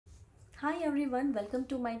Hi everyone, welcome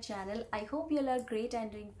to my channel. I hope you all are great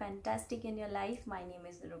and doing fantastic in your life. My name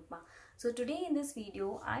is Nirupma. So today in this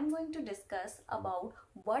video, I'm going to discuss about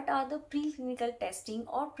what are the preclinical testing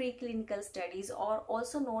or preclinical studies, or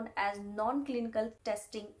also known as non-clinical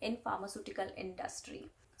testing in pharmaceutical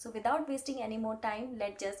industry. So without wasting any more time,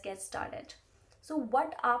 let's just get started. So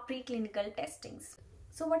what are preclinical testings?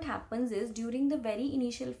 So what happens is, during the very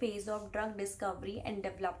initial phase of drug discovery and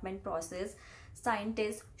development process,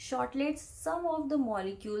 scientists shortlist some of the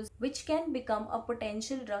molecules which can become a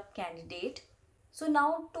potential drug candidate. So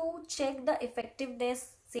now, to check the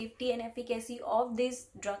effectiveness, safety and efficacy of this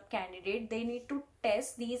drug candidate, they need to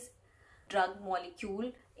test these drug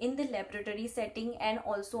molecule in the laboratory setting and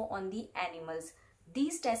also on the animals.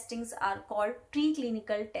 These testings are called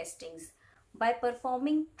preclinical testings. By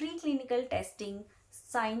performing preclinical testing,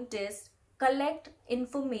 scientists collect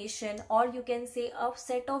information, or you can say a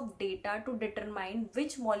set of data, to determine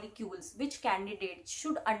which molecules, which candidates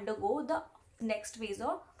should undergo the next phase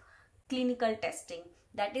of clinical testing,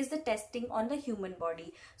 that is the testing on the human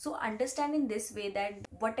body. So understand in this way that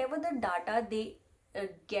whatever the data they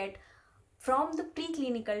get from the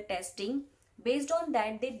preclinical testing, based on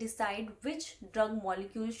that they decide which drug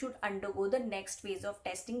molecule should undergo the next phase of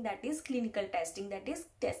testing, that is clinical testing, that is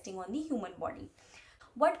testing on the human body.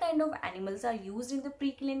 What kind of animals are used in the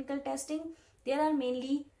preclinical testing? There are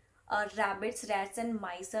mainly rabbits, rats and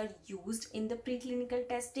mice are used in the preclinical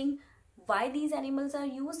testing. Why these animals are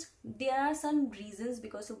used? There are some reasons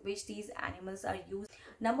because of which these animals are used.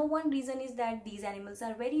 Number one reason is that these animals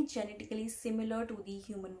are very genetically similar to the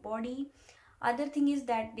human body. Other thing is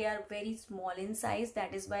that they are very small in size,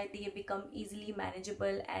 that is why they become easily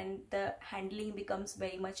manageable and the handling becomes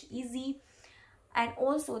very much easy. And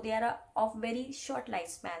also they are of very short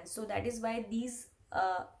lifespan, so that is why these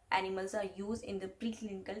animals are used in the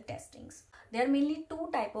preclinical testings. There are mainly two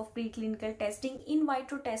type of preclinical testing: in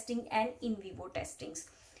vitro testing and in vivo testings.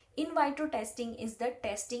 In vitro testing is the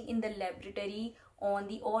testing in the laboratory on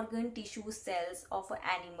the organ, tissue, cells of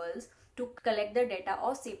animals to collect the data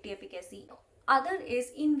of safety, efficacy. Other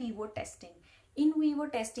is in vivo testing. In vivo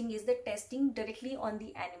testing is the testing directly on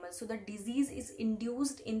the animals. So the disease is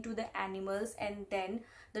induced into the animals and then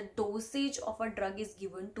the dosage of a drug is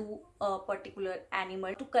given to a particular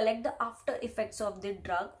animal to collect the after effects of the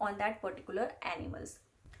drug on that particular animals.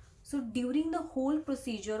 So during the whole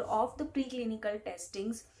procedure of the preclinical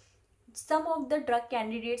testings, some of the drug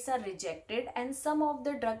candidates are rejected and some of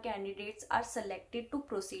the drug candidates are selected to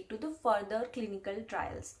proceed to the further clinical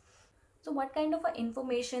trials. So what kind of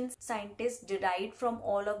information scientists derive from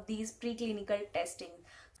all of these preclinical testing?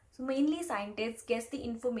 So mainly scientists get the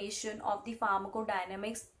information of the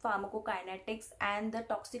pharmacodynamics, pharmacokinetics and the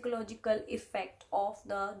toxicological effect of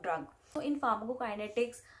the drug. So in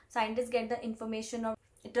pharmacokinetics, scientists get the information of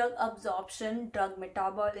drug absorption, drug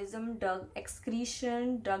metabolism, drug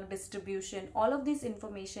excretion, drug distribution. All of these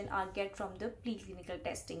information are get from the preclinical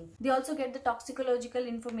testing. They also get the toxicological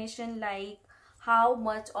information, like how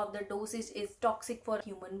much of the dosage is toxic for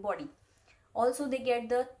human body. Also they get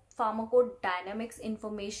the pharmacodynamics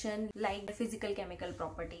information, like the physical chemical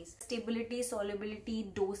properties, stability,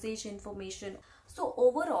 solubility, dosage information. So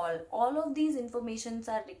overall, all of these informations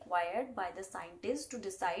are required by the scientists to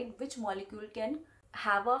decide which molecule can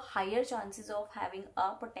have a higher chances of having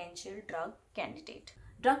a potential drug candidate.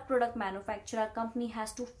 Drug product manufacturer company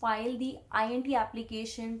has to file the IND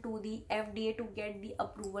application to the FDA to get the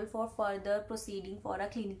approval for further proceeding for a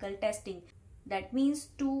clinical testing. That means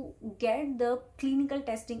to get the clinical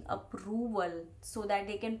testing approval so that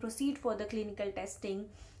they can proceed for the clinical testing,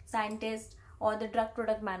 scientist or the drug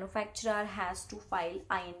product manufacturer has to file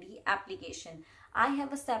IND application. I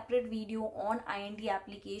have a separate video on IND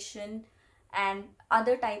application and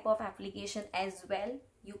other type of application as well.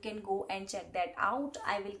 You can go and check that out.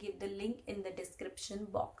 I will give the link in the description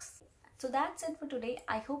box. So that's it for today.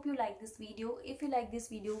 I hope you like this video. If you like this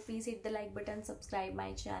video, please hit the like button, subscribe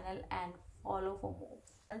my channel and follow for more.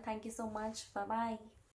 And thank you so much. Bye bye.